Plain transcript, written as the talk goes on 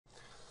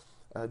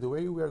The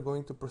way we are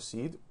going to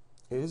proceed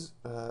is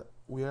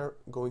we are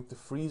going to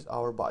freeze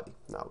our body.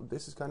 Now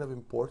this is kind of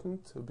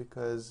important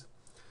because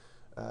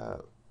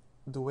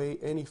the way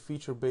any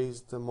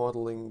feature-based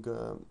modeling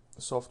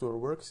software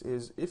works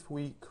is if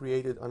we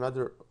created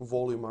another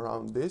volume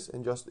around this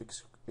and just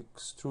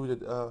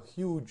extruded a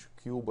huge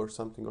cube or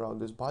something around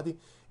this body,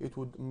 it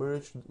would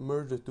merge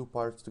the two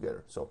parts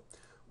together. So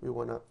we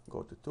want to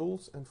go to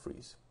Tools and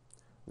Freeze.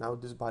 Now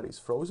this body is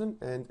frozen,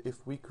 and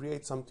if we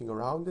create something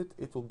around it,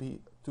 it will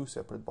be two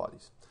separate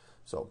bodies.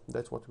 So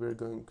that's what we're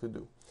going to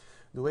do.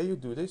 The way you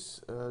do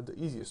this, the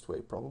easiest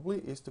way probably,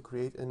 is to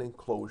create an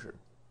enclosure.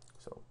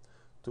 So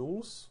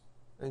Tools,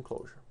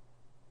 Enclosure.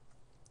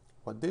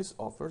 What this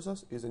offers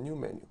us is a new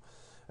menu.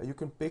 You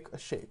can pick a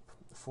shape.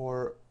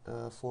 For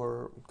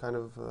kind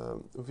of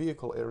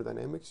vehicle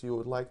aerodynamics, you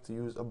would like to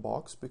use a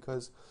box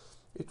because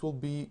it will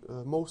be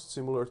most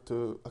similar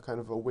to a kind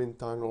of a wind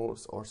tunnel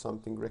or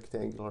something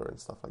rectangular and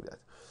stuff like that.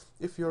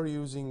 If you're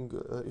using,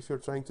 if you're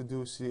trying to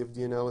do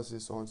CFD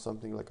analysis on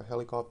something like a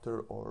helicopter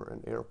or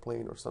an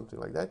airplane or something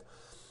like that,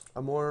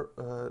 a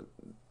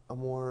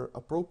more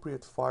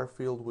appropriate far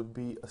field would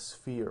be a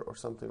sphere or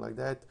something like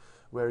that,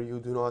 where you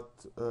do not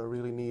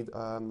really need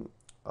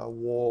a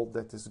wall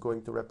that is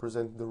going to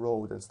represent the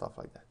road and stuff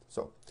like that.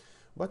 So,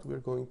 but we're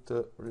going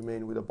to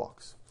remain with a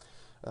box.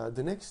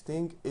 The next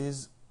thing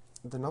is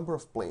the number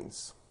of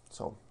planes.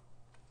 So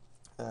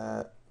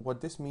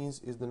what this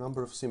means is the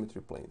number of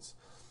symmetry planes.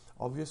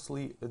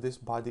 Obviously this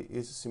body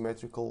is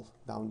symmetrical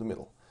down the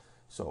middle,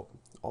 so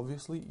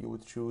obviously you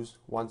would choose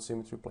one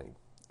symmetry plane,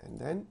 and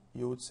then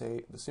you would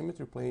say the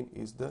symmetry plane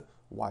is the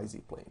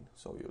YZ plane.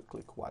 So you would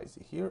click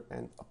YZ here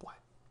and apply.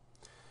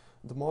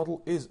 The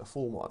model is a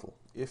full model.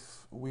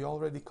 If we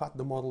already cut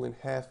the model in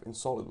half in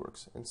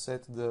SolidWorks and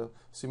set the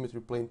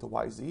symmetry plane to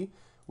YZ,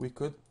 we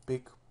could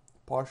pick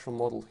partial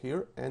model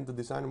here, and the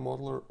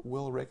DesignModeler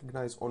will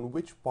recognize on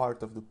which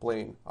part of the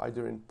plane,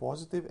 either in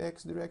positive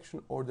X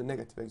direction or the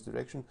negative X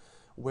direction,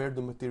 where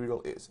the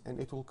material is, and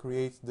it will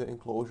create the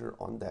enclosure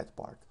on that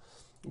part.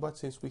 But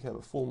since we have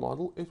a full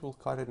model, it will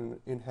cut it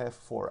in half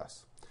for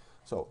us.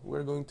 So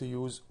we're going to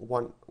use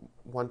one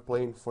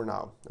plane for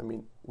now. I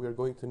mean, we're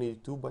going to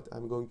need two, but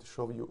I'm going to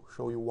show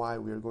you why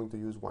we are going to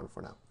use one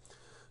for now.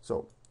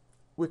 So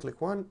we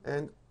click one,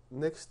 and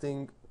next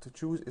thing to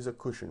choose is a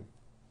cushion.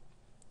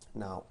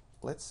 Now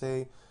let's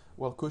say,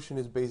 well, cushion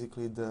is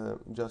basically the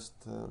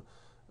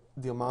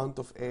amount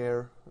of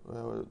air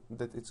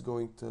that it's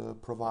going to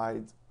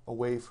provide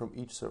away from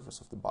each surface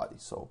of the body.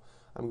 So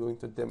I'm going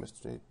to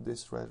demonstrate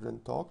this rather than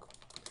talk.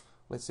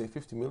 Let's say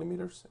 50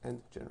 millimeters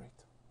and generate.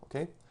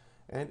 Okay,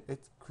 and it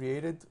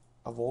created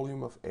a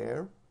volume of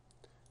air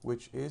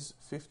which is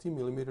 50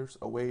 millimeters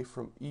away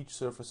from each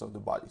surface of the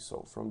body.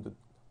 So from the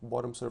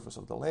bottom surface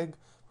of the leg,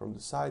 from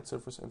the side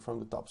surface, and from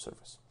the top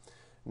surface.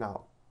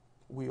 Now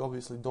we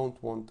obviously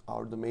don't want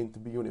our domain to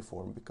be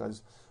uniform,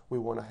 because we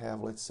want to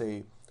have, let's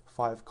say,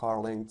 5 car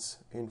lengths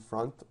in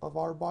front of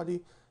our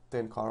body,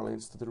 10 car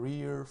lengths to the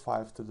rear,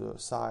 5 to the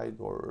side,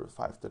 or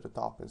 5 to the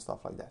top, and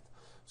stuff like that.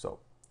 So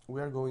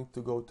we are going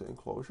to go to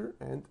enclosure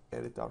and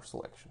edit our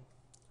selection.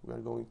 We are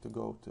going to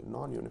go to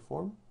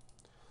non-uniform,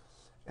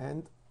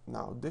 and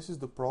now this is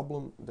the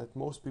problem that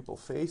most people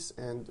face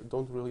and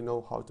don't really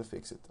know how to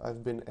fix it.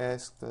 I've been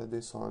asked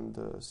this on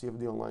the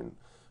CFD Online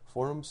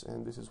forums,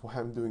 and this is why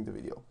I'm doing the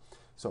video.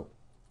 So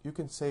you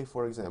can say,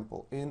 for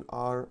example, in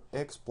our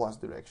X plus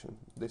direction,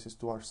 this is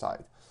to our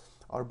side,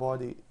 our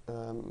body,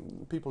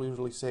 people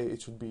usually say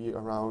it should be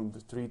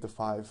around 3 to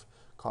 5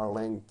 car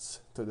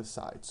lengths to the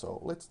side. So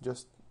let's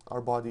just,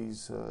 our body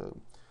is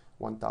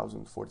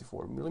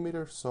 1044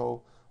 millimeters,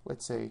 so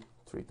let's say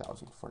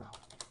 3000 for now.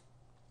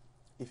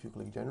 If you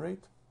click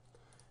generate,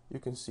 you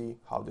can see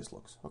how this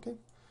looks. Okay,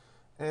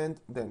 and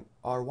then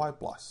our Y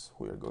plus,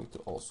 we are going to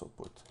also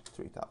put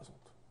 3000.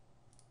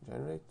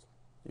 Generate.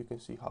 You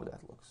can see how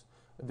that looks.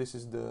 This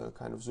is the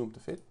kind of zoom to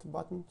fit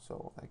button,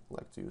 so I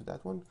like to use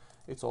that one.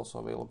 It's also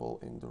available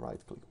in the right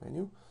click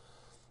menu.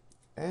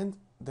 And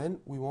then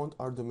we want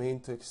our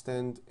domain to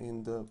extend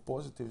in the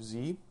positive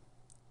Z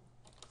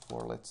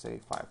for, let's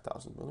say,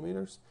 5000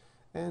 millimeters,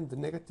 and the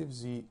negative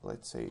Z,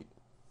 let's say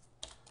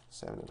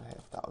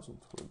 7,500.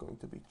 We're going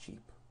to be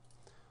cheap.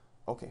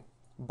 Okay,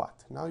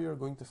 but now you're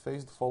going to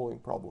face the following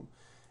problem.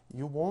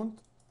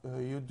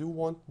 You do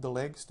want the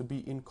legs to be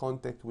in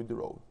contact with the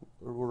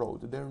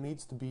road. There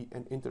needs to be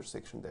an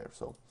intersection there.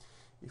 So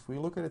if we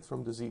look at it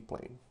from the Z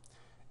plane,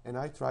 and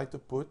I try to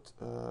put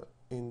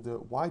in the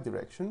Y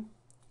direction,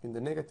 in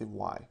the negative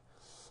Y,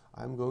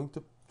 I'm going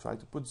to try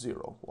to put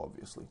 0,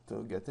 obviously,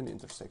 to get an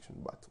intersection,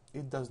 but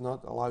it does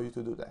not allow you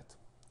to do that.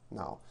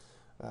 Now,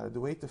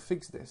 the way to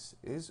fix this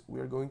is we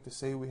are going to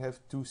say we have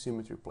 2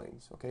 symmetry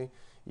planes, okay?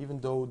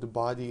 Even though the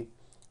body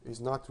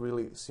is not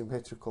really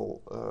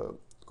symmetrical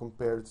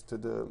compared to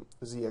the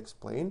ZX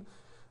plane,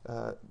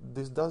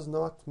 this does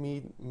not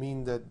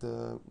mean that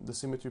the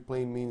symmetry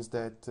plane means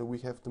that we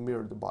have to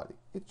mirror the body.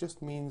 It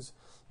just means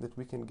that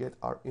we can get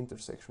our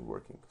intersection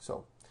working.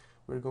 So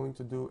we're going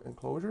to do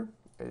enclosure,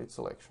 edit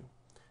selection.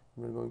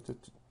 We're going to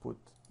put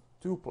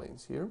 2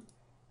 planes here,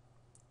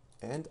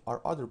 And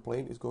our other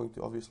plane is going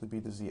to obviously be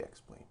the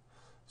ZX plane.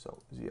 So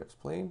ZX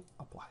plane,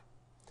 apply.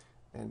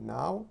 And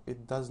now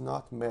it does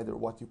not matter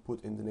what you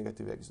put in the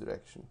negative X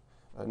direction,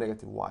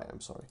 negative Y, I'm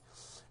sorry.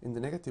 In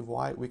the negative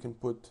Y, we can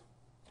put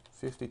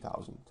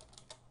 50,000,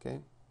 okay?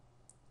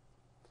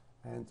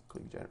 And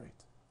click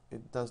generate.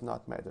 It does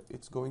not matter.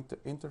 It's going to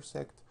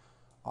intersect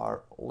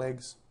our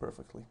legs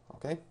perfectly,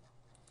 okay?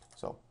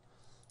 So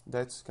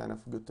that's kind of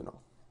good to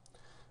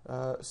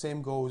know.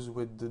 Same goes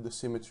with the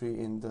symmetry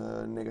in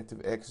the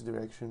negative X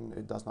direction.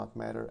 It does not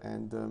matter,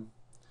 and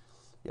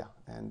yeah,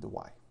 and the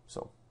Y.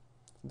 So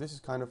this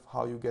is kind of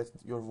how you get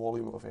your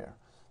volume of air.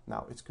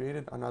 Now it's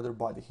created another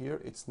body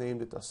here. It's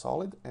named it a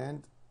solid,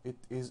 and it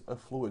is a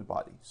fluid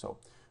body. So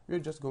we're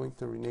just going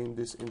to rename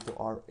this into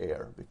our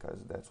air, because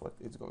that's what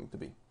it's going to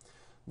be.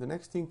 The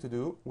next thing to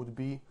do would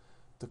be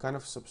to kind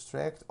of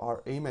subtract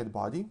our AMAT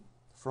body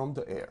from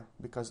the air,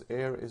 because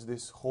air is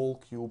this whole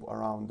cube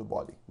around the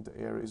body. The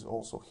air is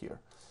also here.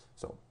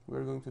 So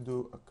we're going to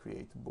do a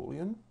create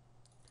boolean,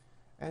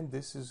 and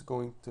this is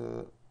going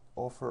to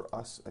offer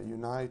us a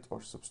unite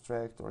or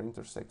subtract or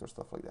intersect or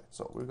stuff like that.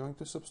 So we're going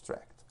to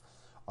subtract.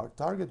 Our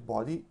target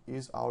body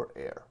is our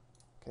air.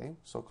 Okay,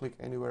 so click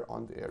anywhere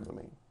on the air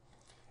domain.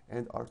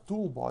 And our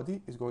tool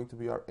body is going to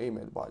be our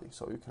AMAT body.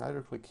 So you can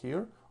either click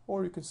here,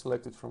 or you can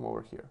select it from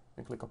over here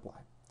and click apply.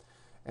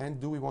 And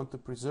do we want to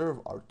preserve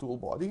our tool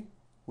body?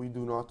 We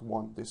do not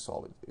want this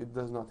solid. It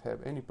does not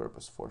have any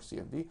purpose for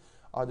CFD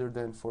other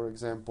than, for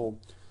example,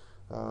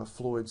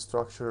 fluid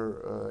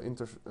structure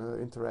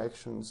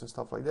interactions and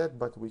stuff like that,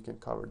 but we can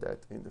cover that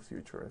in the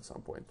future at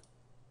some point.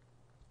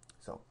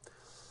 So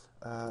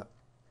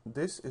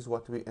this is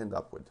what we end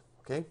up with.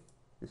 Okay,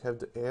 you have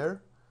the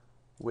air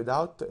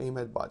without the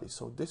AMAT body.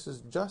 So this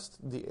is just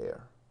the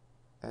air,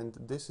 and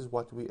this is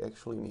what we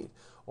actually need.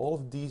 All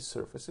of these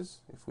surfaces,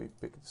 if we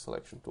pick the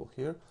selection tool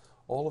here,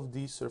 all of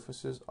these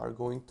surfaces are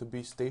going to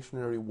be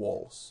stationary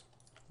walls,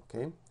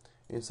 okay,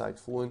 inside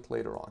Fluent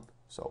later on.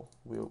 So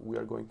we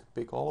are going to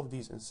pick all of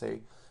these and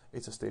say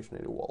it's a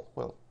stationary wall.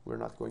 Well, we're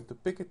not going to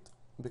pick it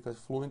because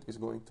Fluent is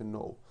going to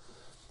know.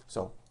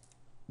 So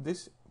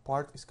this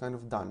part is kind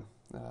of done.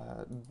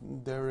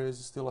 There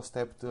is still a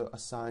step to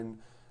assign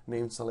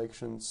named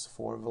selections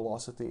for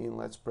velocity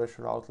inlets,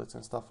 pressure outlets,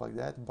 and stuff like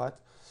that, but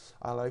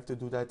I like to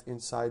do that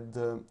inside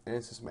the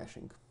ANSYS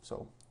Meshing.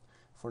 So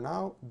for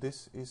now,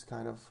 this is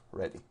kind of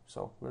ready.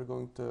 So we're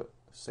going to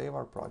save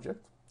our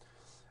project,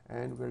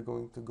 and we're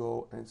going to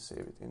go and save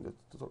it in the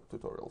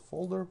tutorial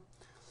folder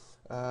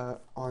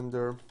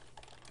under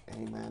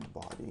AMAT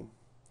body.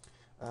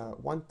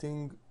 One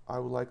thing I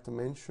would like to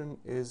mention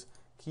is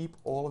keep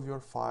all of your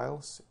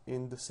files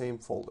in the same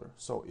folder.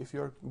 So if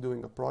you're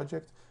doing a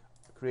project,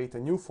 create a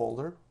new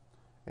folder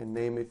and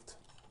name it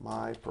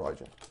my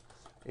project.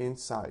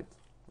 Inside,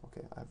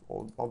 okay,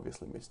 I've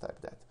obviously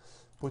mistyped that.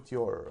 Put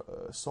your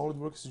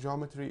SolidWorks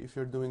geometry if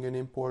you're doing an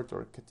import,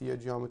 or CATIA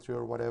geometry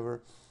or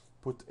whatever.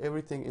 Put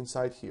everything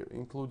inside here,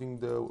 including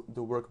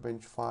the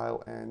Workbench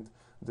file and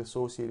the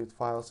associated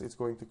files it's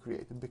going to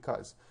create.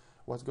 Because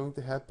what's going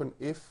to happen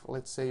if,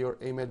 let's say, your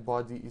AMAT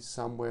body is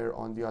somewhere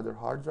on the other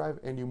hard drive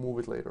and you move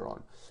it later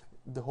on,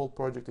 the whole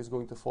project is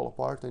going to fall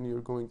apart, and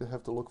you're going to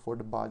have to look for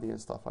the body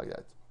and stuff like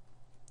that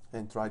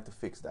and try to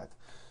fix that.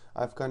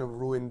 I've kind of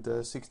ruined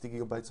 60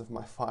 gigabytes of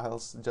my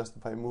files just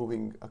by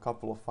moving a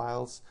couple of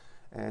files,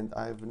 and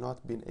I've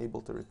not been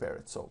able to repair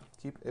it. So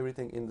keep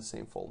everything in the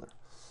same folder.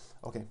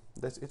 Okay,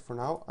 that's it for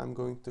now. I'm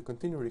going to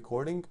continue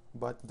recording,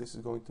 but this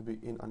is going to be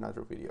in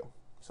another video.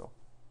 So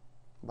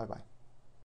bye bye.